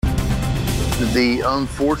The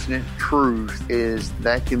unfortunate truth is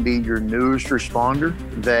that can be your newest responder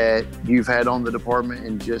that you've had on the department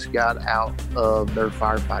and just got out of their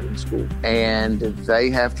firefighting school. And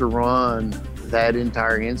they have to run that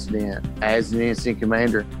entire incident as an incident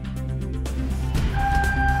commander.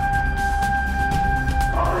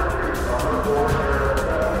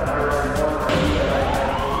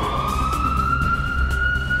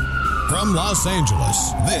 From Los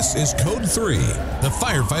Angeles, this is Code 3, the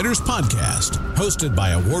Firefighters Podcast, hosted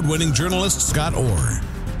by award-winning journalist Scott Orr.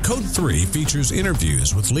 Code 3 features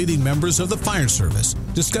interviews with leading members of the fire service,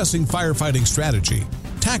 discussing firefighting strategy,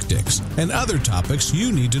 tactics, and other topics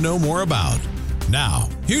you need to know more about. Now,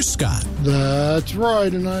 here's Scott. That's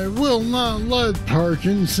right, and I will not let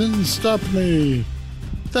Parkinson stop me.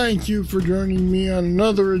 Thank you for joining me on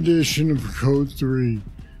another edition of Code 3.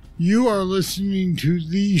 You are listening to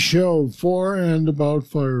the show for and about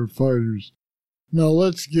firefighters. Now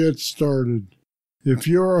let's get started. If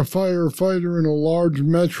you're a firefighter in a large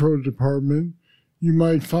metro department, you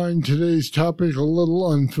might find today's topic a little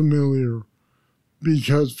unfamiliar.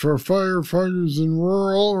 Because for firefighters in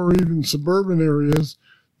rural or even suburban areas,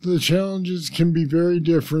 the challenges can be very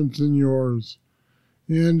different than yours.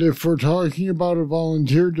 And if we're talking about a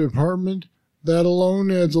volunteer department, that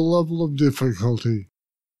alone adds a level of difficulty.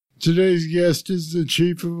 Today's guest is the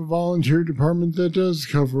chief of a volunteer department that does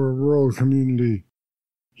cover a rural community.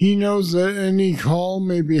 He knows that any call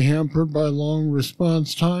may be hampered by long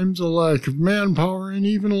response times, a lack of manpower, and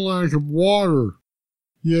even a lack of water.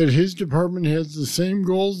 Yet his department has the same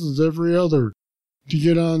goals as every other, to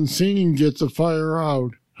get on scene and get the fire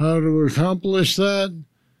out. How to accomplish that?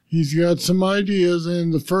 He's got some ideas,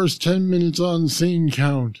 and the first 10 minutes on scene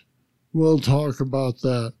count. We'll talk about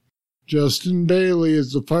that. Justin Bailey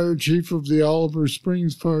is the fire chief of the Oliver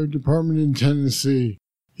Springs Fire Department in Tennessee.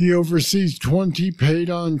 He oversees 20 paid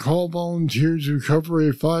on-call volunteers who cover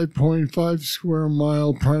a 5.5 square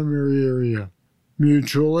mile primary area.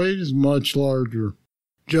 Mutual aid is much larger.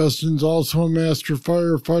 Justin's also a master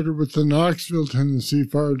firefighter with the Knoxville, Tennessee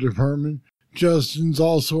Fire Department. Justin's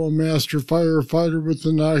also a master firefighter with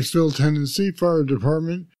the Knoxville, Tennessee Fire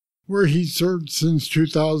Department, where he served since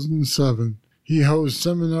 2007. He hosts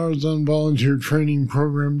seminars on volunteer training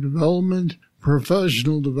program development,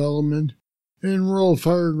 professional development, and rural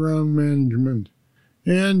fireground management.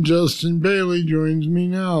 And Justin Bailey joins me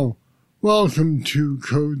now. Welcome to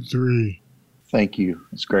Code 3. Thank you.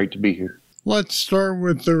 It's great to be here. Let's start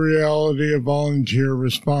with the reality of volunteer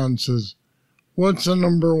responses. What's the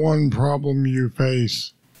number one problem you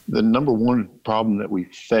face? The number one problem that we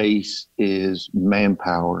face is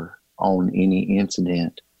manpower on any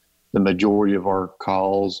incident. The majority of our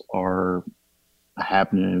calls are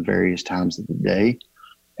happening at various times of the day.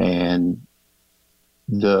 And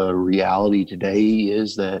the reality today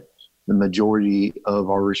is that the majority of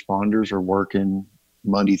our responders are working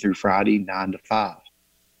Monday through Friday, 9 to 5.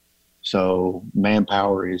 So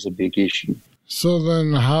manpower is a big issue. So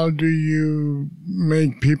then how do you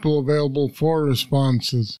make people available for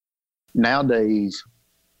responses? Nowadays,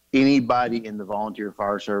 anybody in the volunteer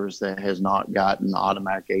fire service that has not gotten the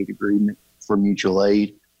automatic aid agreement for mutual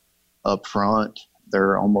aid up front,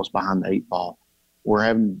 they're almost behind the 8 ball. We're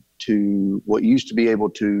having to, what used to be able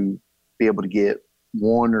to get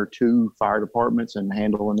 1 or 2 fire departments and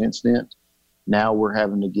handle an incident. Now we're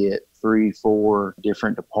having to get 3, 4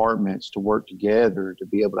 different departments to work together to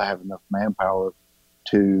be able to have enough manpower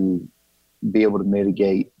to be able to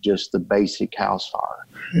mitigate just the basic house fire.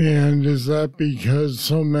 And is that because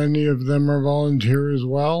so many of them are volunteer as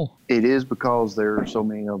well? It is because there are so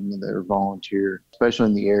many of them that are volunteer, especially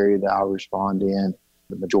in the area that I respond in.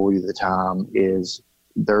 The majority of the time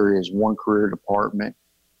there is one career department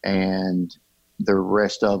and the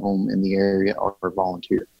rest of them in the area are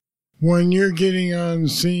volunteer. When you're getting on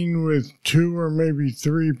scene with 2 or maybe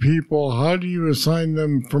 3 people, how do you assign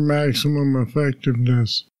them for maximum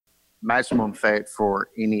effectiveness? Maximum effect for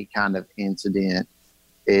any kind of incident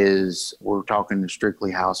is, we're talking strictly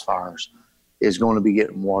house fires, is going to be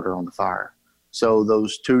getting water on the fire. So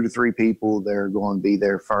those 2 to 3 people, they're going to be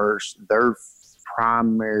there first. Their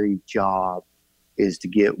primary job is to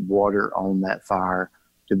get water on that fire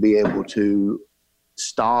to be able to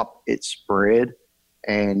stop its spread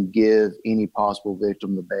and give any possible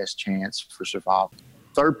victim the best chance for survival.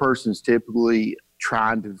 Third person is typically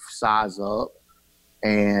trying to size up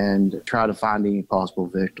and try to find any possible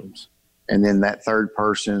victims. And then that third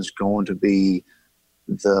person is going to be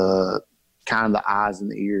the kind of the eyes and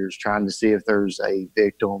the ears, trying to see if there's a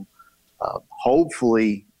victim.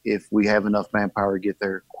 Hopefully, if we have enough manpower to get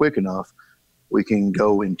there quick enough, we can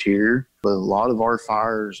go interior. But a lot of our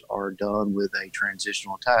fires are done with a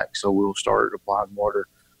transitional attack. So we'll start applying water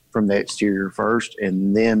from the exterior first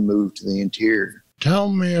and then move to the interior. Tell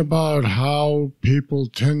me about how people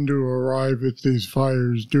tend to arrive at these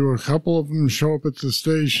fires. Do a couple of them show up at the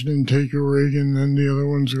station and take a rig, and then the other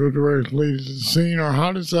ones go directly to the scene, or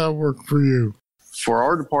how does that work for you? For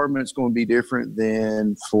our department, it's going to be different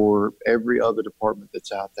than for every other department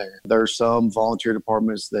that's out there. There are some volunteer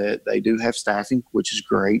departments that they do have staffing, which is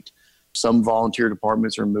great. Some volunteer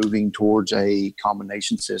departments are moving towards a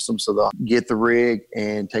combination system, so they'll get the rig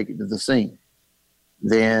and take it to the scene.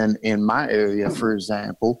 Then in my area, for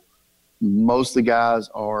example, most of the guys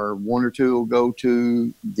are one or two will go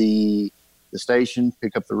to the station,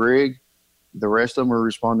 pick up the rig. The rest of them are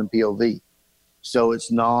responding POV. So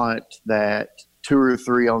it's not that 2 or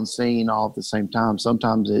 3 on scene all at the same time.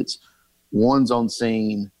 Sometimes it's one's on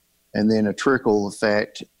scene and then a trickle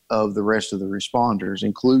effect of the rest of the responders,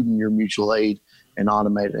 including your mutual aid and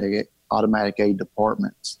automatic aid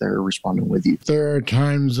departments. They're responding with you. There are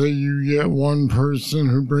times that you get one person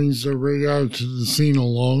who brings the rig out to the scene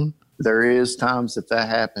alone. There is times that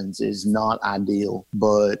happens. Is not ideal,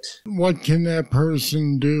 but what can that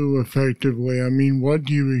person do effectively? I mean, what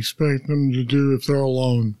do you expect them to do if they're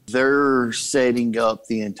alone? They're setting up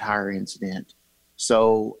the entire incident.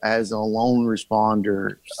 So as a lone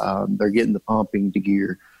responder, they're getting the pumping to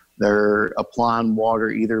gear. They're applying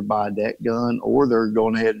water either by a deck gun or they're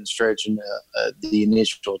going ahead and stretching the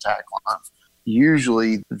initial attack line.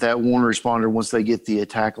 Usually that one responder, once they get the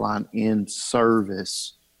attack line in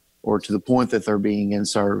service or to the point that they're being in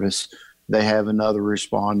service, they have another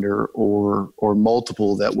responder or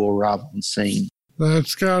multiple that will arrive on scene.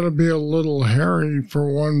 That's got to be a little hairy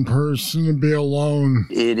for one person to be alone.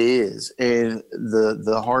 It is. And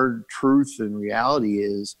the hard truth and reality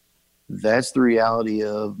is that's the reality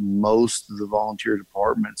of most of the volunteer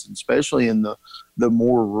departments, especially in the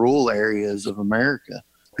more rural areas of America.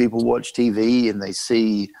 People watch TV and they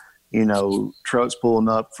see, trucks pulling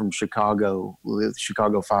up from Chicago with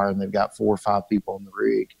Chicago Fire, and they've got 4 or 5 people on the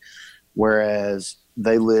rig. Whereas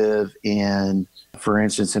they live in, for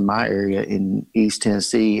instance, in my area in East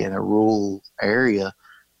Tennessee, in a rural area,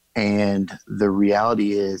 and the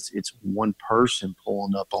reality is it's one person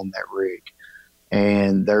pulling up on that rig.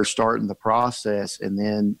 And they're starting the process, and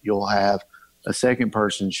then you'll have a second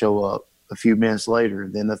person show up a few minutes later,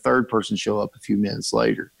 then the third person show up a few minutes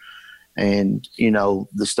later. And,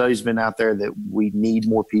 the study's been out there that we need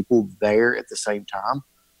more people there at the same time.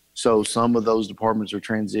 So some of those departments are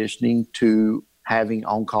transitioning to having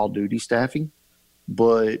on-call duty staffing,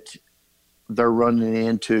 but they're running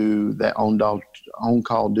into that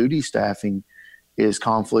on-call duty staffing is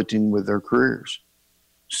conflicting with their careers.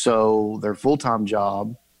 So their full-time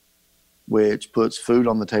job, which puts food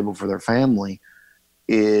on the table for their family,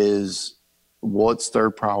 is what's their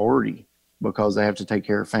priority because they have to take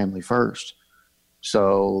care of family first.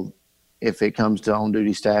 So if it comes to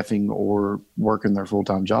on-duty staffing or working their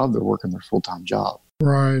full-time job, they're working their full-time job.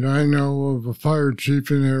 Right. I know of a fire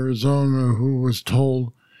chief in Arizona who was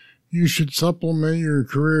told, you should supplement your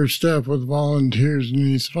career staff with volunteers. And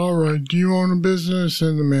he said, all right, do you own a business?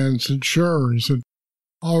 And the man said, sure. He said,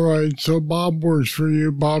 all right, so Bob works for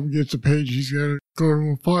you. Bob gets a page. He's got to go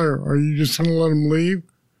to a fire. Are you just going to let him leave?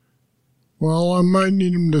 Well, I might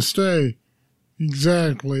need him to stay.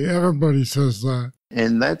 Exactly. Everybody says that.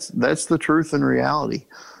 And that's the truth and reality.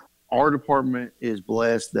 Our department is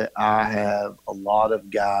blessed that I have a lot of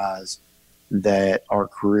guys that are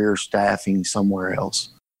career staffing somewhere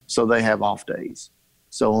else. So they have off days.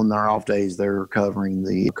 So on their off days, they're covering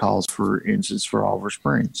the calls, for instance, for Oliver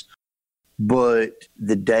Springs. But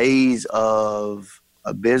the days of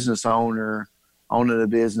a business owner owning a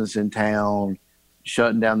business in town,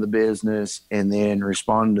 shutting down the business, and then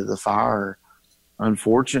responding to the fire,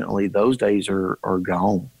 unfortunately, those days are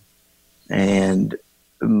gone. And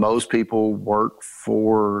most people work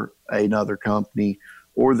for another company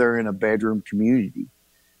or they're in a bedroom community.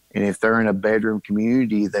 And if they're in a bedroom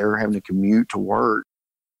community, they're having to commute to work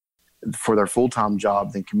for their full-time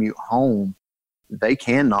job, then commute home. They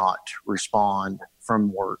cannot respond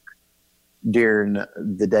from work during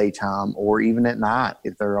the daytime or even at night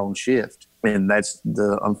if they're on shift. And that's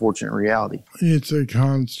the unfortunate reality. It's a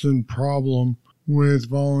constant problem with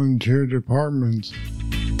volunteer departments.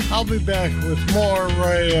 I'll be back with more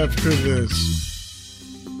right after this.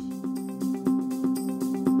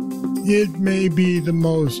 It may be the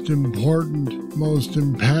most important, most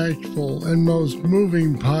impactful, and most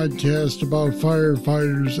moving podcast about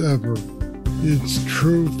firefighters ever. It's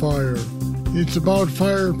True Fire. It's about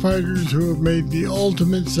firefighters who have made the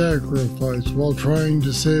ultimate sacrifice while trying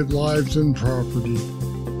to save lives and property.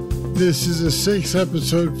 This is a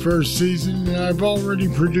 6-episode first season, and I've already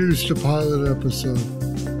produced a pilot episode.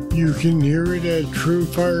 You can hear it at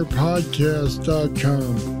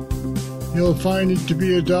truefirepodcast.com. You'll find it to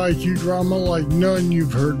be a docudrama like none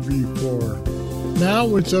you've heard before.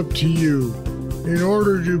 Now it's up to you. In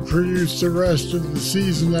order to produce the rest of the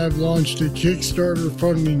season, I've launched a Kickstarter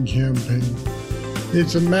funding campaign.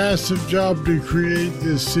 It's a massive job to create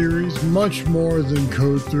this series, much more than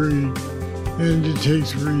Code 3. And it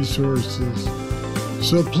takes resources.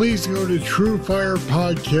 So please go to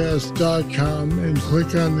truefirepodcast.com and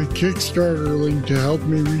click on the Kickstarter link to help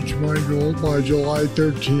me reach my goal by July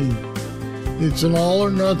 13th. It's an all or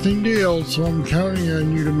nothing deal, so I'm counting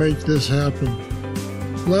on you to make this happen.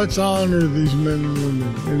 Let's honor these men and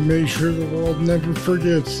women and make sure the world never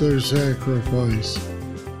forgets their sacrifice.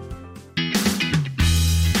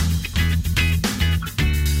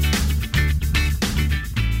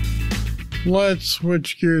 Let's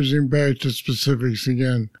switch gears and back to specifics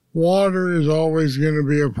again. Water is always going to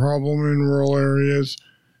be a problem in rural areas.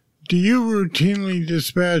 Do you routinely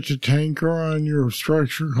dispatch a tanker on your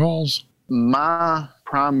structure calls? My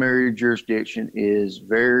primary jurisdiction is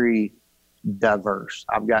very diverse.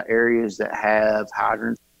 I've got areas that have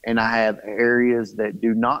hydrants, and I have areas that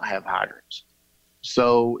do not have hydrants.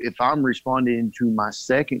 So if I'm responding to my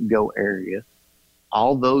second go area,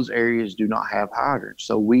 all those areas do not have hydrants.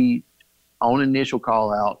 So on initial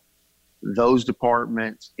call out, those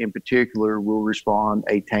departments in particular will respond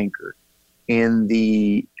a tanker. In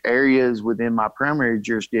the areas within my primary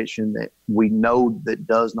jurisdiction that we know that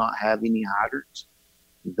does not have any hydrants,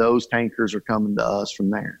 those tankers are coming to us from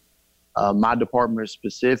there. My department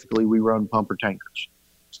specifically, we run pumper tankers.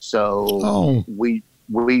 So we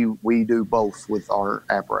do both with our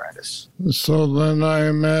apparatus. So then I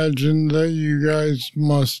imagine that you guys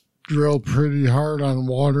must drill pretty hard on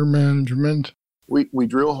water management. We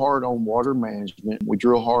drill hard on water management. We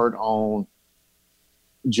drill hard on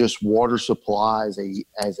just water supply as a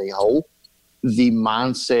whole. The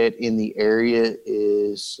mindset in the area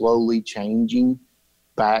is slowly changing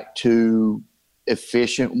back to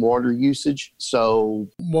efficient water usage. So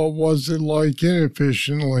what was it like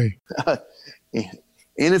inefficiently?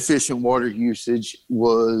 Inefficient water usage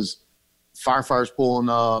was firefighters pulling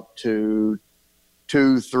up to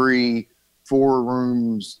 2, 3, 4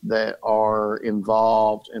 rooms that are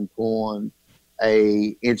involved in pulling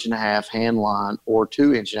a 1.5-inch hand line or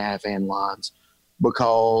 2-inch hand lines,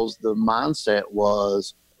 because the mindset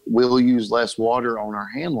was we'll use less water on our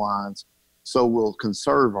hand lines, so we'll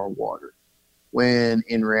conserve our water. When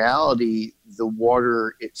in reality, the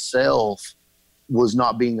water itself was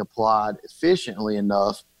not being applied efficiently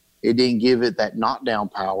enough. It didn't give it that knockdown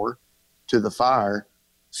power to the fire,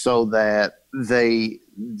 so that they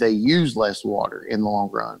use less water in the long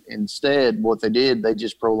run. Instead, what they did, they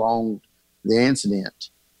just prolonged the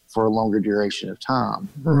incident for a longer duration of time.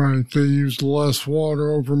 Right, they used less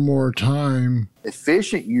water over more time.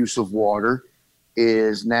 Efficient use of water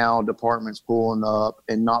is now departments pulling up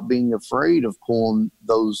and not being afraid of pulling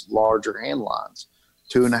those larger hand lines,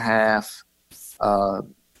 2.5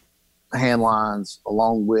 hand lines,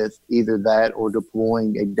 along with either that or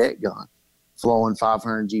deploying a deck gun, flowing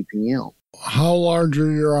 500 GPM. How large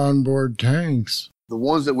are your onboard tanks? The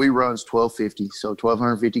ones that we run is 1250, so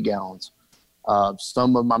 1,250 gallons.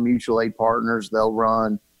 Some of my mutual aid partners, they'll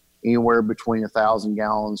run anywhere between 1,000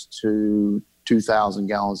 gallons to 2,000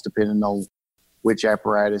 gallons, depending on which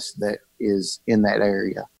apparatus that is in that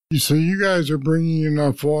area. So you guys are bringing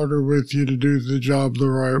enough water with you to do the job the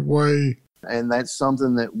right way. And that's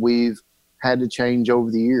something that we've had to change over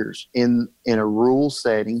the years. In a rural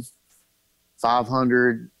setting,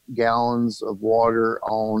 500 gallons of water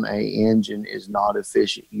on an engine is not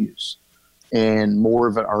efficient use. In more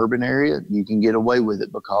of an urban area, you can get away with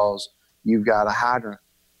it because you've got a hydrant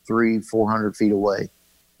 300-400 feet away.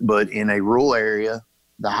 But in a rural area,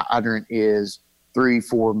 the hydrant is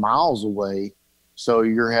 3-4 miles away, so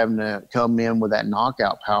you're having to come in with that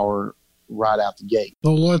knockout power right out the gate.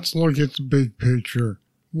 So let's look at the big picture.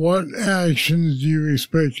 What actions do you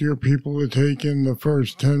expect your people to take in the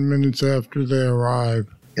first 10 minutes after they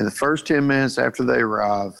arrive? In the first 10 minutes after they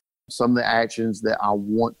arrive, some of the actions that I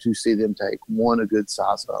want to see them take: one, a good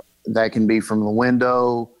size up. That can be from the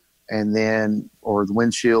window or the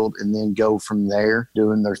windshield, and then go from there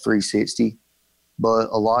doing their 360. But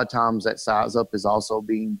a lot of times that size up is also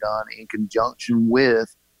being done in conjunction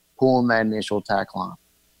with pulling that initial attack line.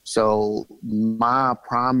 So my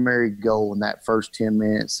primary goal in that first 10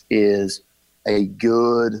 minutes is a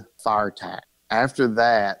good fire attack. After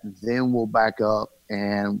that, then we'll back up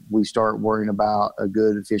and we start worrying about a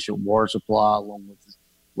good, efficient water supply along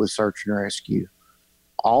with search and rescue.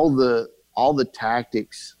 All the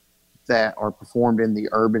tactics that are performed in the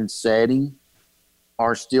urban setting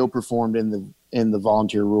are still performed in the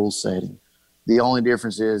volunteer rules setting. The only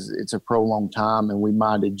difference is it's a prolonged time, and we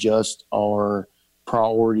might adjust our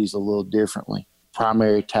priorities a little differently.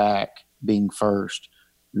 Primary attack being first,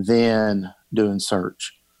 then doing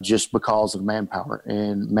search, just because of manpower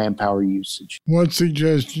and manpower usage. What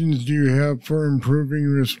suggestions do you have for improving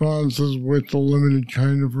responses with the limited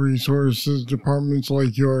kind of resources departments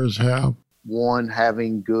like yours have? One,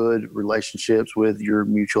 having good relationships with your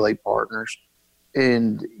mutual aid partners.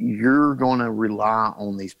 And you're going to rely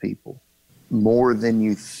on these people more than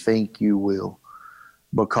you think you will,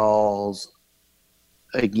 because,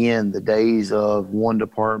 again, the days of one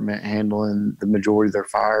department handling the majority of their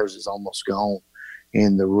fires is almost gone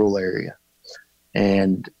in the rural area.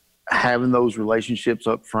 And having those relationships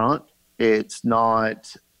up front, it's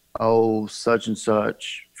not, oh, such and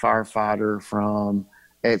such firefighter from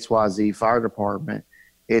XYZ fire department.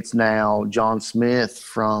 It's now John Smith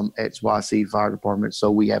from XYZ fire department.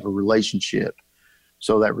 So we have a relationship.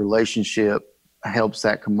 So that relationship helps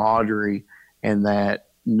that camaraderie and that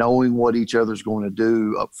knowing what each other's going to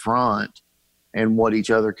do up front and what each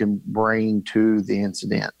other can bring to the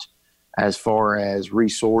incident as far as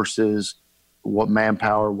resources, what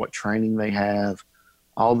manpower, what training they have.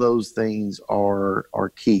 All those things are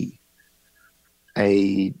key.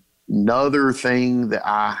 Another thing that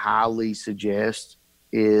I highly suggest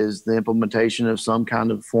is the implementation of some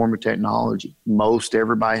kind of form of technology. Most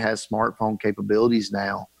everybody has smartphone capabilities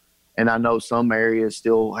now, and I know some areas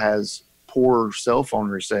still has poor cell phone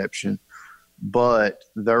reception, but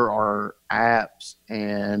there are apps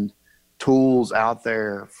and tools out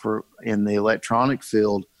there in the electronic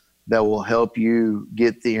field that will help you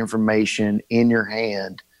get the information in your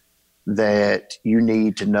hand that you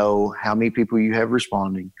need to know how many people you have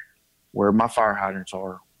responding, where my fire hydrants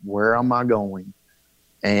are, where am I going,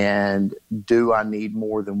 and do I need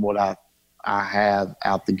more than what I have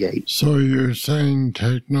out the gate. So you're saying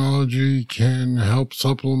technology can help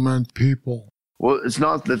supplement people? Well, it's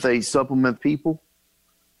not that they supplement people,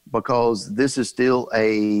 because this is still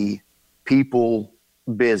a people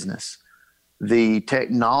business. The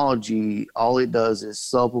technology, all it does is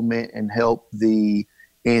supplement and help the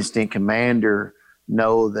incident commander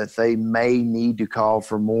know that they may need to call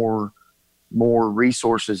for more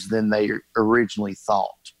resources than they originally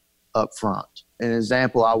thought up front. An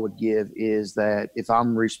example I would give is that if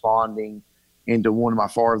I'm responding into one of my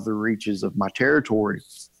farther reaches of my territory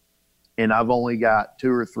and I've only got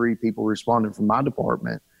 2 or 3 people responding from my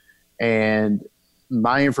department and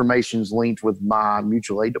my information is linked with my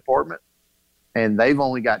mutual aid department and they've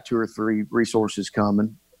only got 2 or 3 resources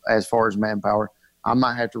coming as far as manpower, I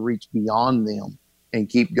might have to reach beyond them and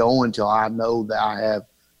keep going till I know that I have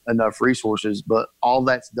enough resources. But all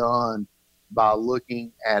that's done by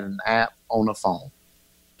looking at an app on a phone.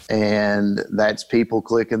 And that's people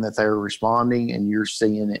clicking that they're responding and you're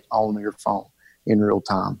seeing it on your phone in real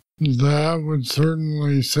time. That would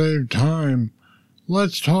certainly save time.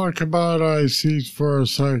 Let's talk about ICs for a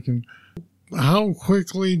second. How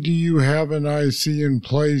quickly do you have an IC in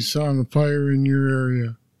place on a fire in your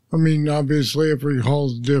area? I mean, obviously every call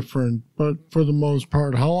is different, but for the most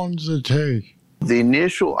part, how long does it take? The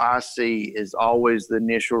initial IC is always the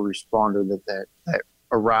initial responder that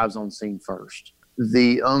arrives on scene first.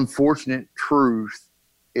 The unfortunate truth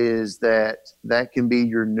is that can be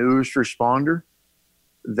your newest responder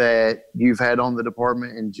that you've had on the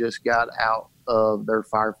department and just got out of their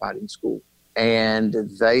firefighting school. And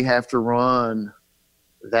they have to run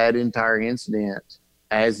that entire incident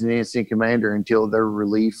as an incident commander until they're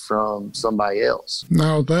relieved from somebody else.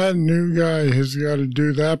 Now, that new guy has got to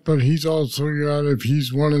do that, but he's also got, if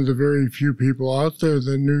he's one of the very few people out there,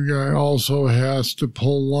 the new guy also has to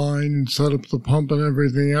pull line and set up the pump and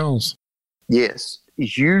everything else. Yes.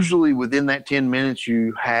 Usually within that 10 minutes,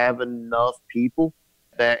 you have enough people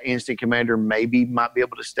that incident commander might be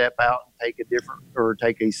able to step out and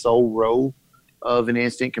take a sole role of an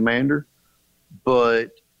incident commander. But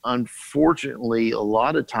unfortunately, a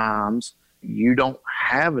lot of times you don't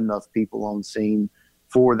have enough people on scene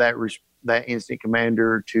for that incident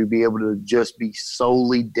commander to be able to just be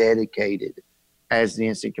solely dedicated as the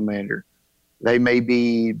incident commander. They may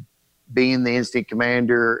be being the incident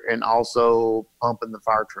commander and also pumping the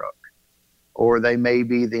fire truck, or they may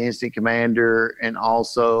be the incident commander and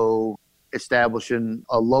also establishing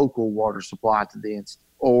a local water supply to the incident,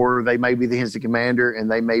 or they may be the incident commander and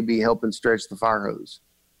they may be helping stretch the fire hose.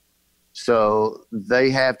 So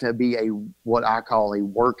they have to be what I call a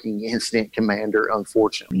working incident commander,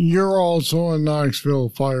 unfortunately. You're also a Knoxville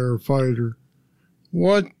firefighter.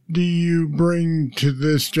 What do you bring to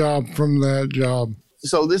this job from that job?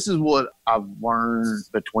 So this is what I've learned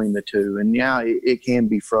between the two. And yeah, it can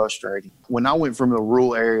be frustrating. When I went from the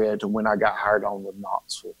rural area to when I got hired on with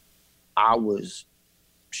Knoxville, I was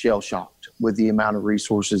shell-shocked with the amount of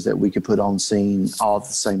resources that we could put on scene all at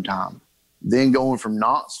the same time. Then going from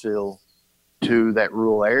Knoxville to that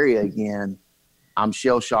rural area again, I'm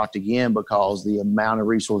shell-shocked again because the amount of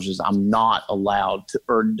resources I'm not allowed to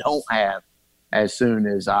or don't have as soon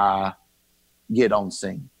as I get on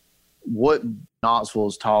scene. What Knoxville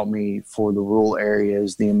has taught me for the rural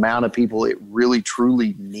areas, the amount of people it really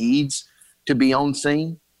truly needs to be on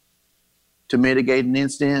scene to mitigate an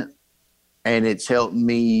incident. And it's helped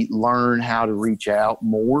me learn how to reach out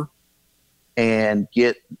more and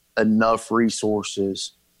get enough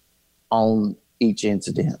resources on each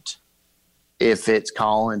incident. If it's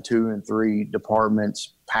calling 2 and 3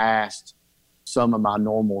 departments past some of my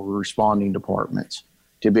normal responding departments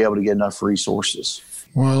to be able to get enough resources.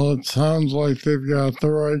 Well, it sounds like they've got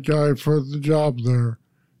the right guy for the job there.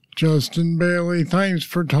 Justin Bailey, thanks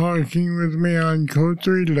for talking with me on Code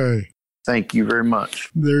 3 today. Thank you very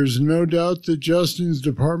much. There's no doubt that Justin's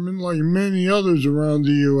department, like many others around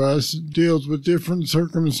the U.S., deals with different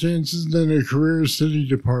circumstances than a career city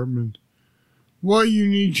department. What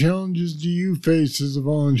unique challenges do you face as a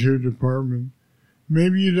volunteer department?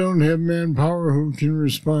 Maybe you don't have manpower who can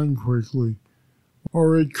respond quickly.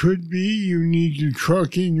 Or it could be you need to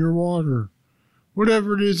truck in your water.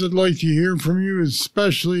 Whatever it is, I'd like to hear from you,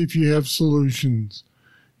 especially if you have solutions.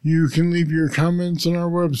 You can leave your comments on our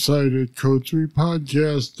website at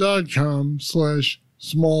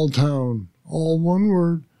code3podcast.com/smalltown. All one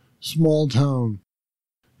word, small town.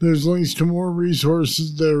 There's links to more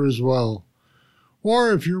resources there as well.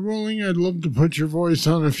 Or if you're willing, I'd love to put your voice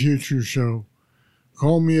on a future show.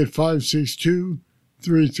 Call me at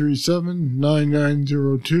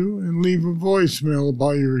 562-337-9902 and leave a voicemail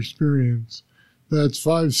about your experience. That's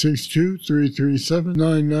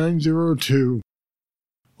 562-337-9902.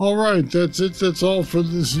 All right, that's it. That's all for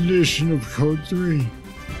this edition of Code 3.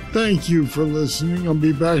 Thank you for listening. I'll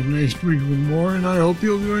be back next week with more, and I hope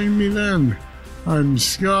you'll join me then. I'm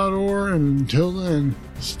Scott Orr, and until then,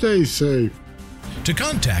 stay safe. To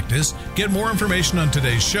contact us, get more information on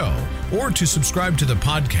today's show, or to subscribe to the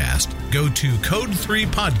podcast, go to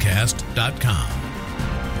code3podcast.com.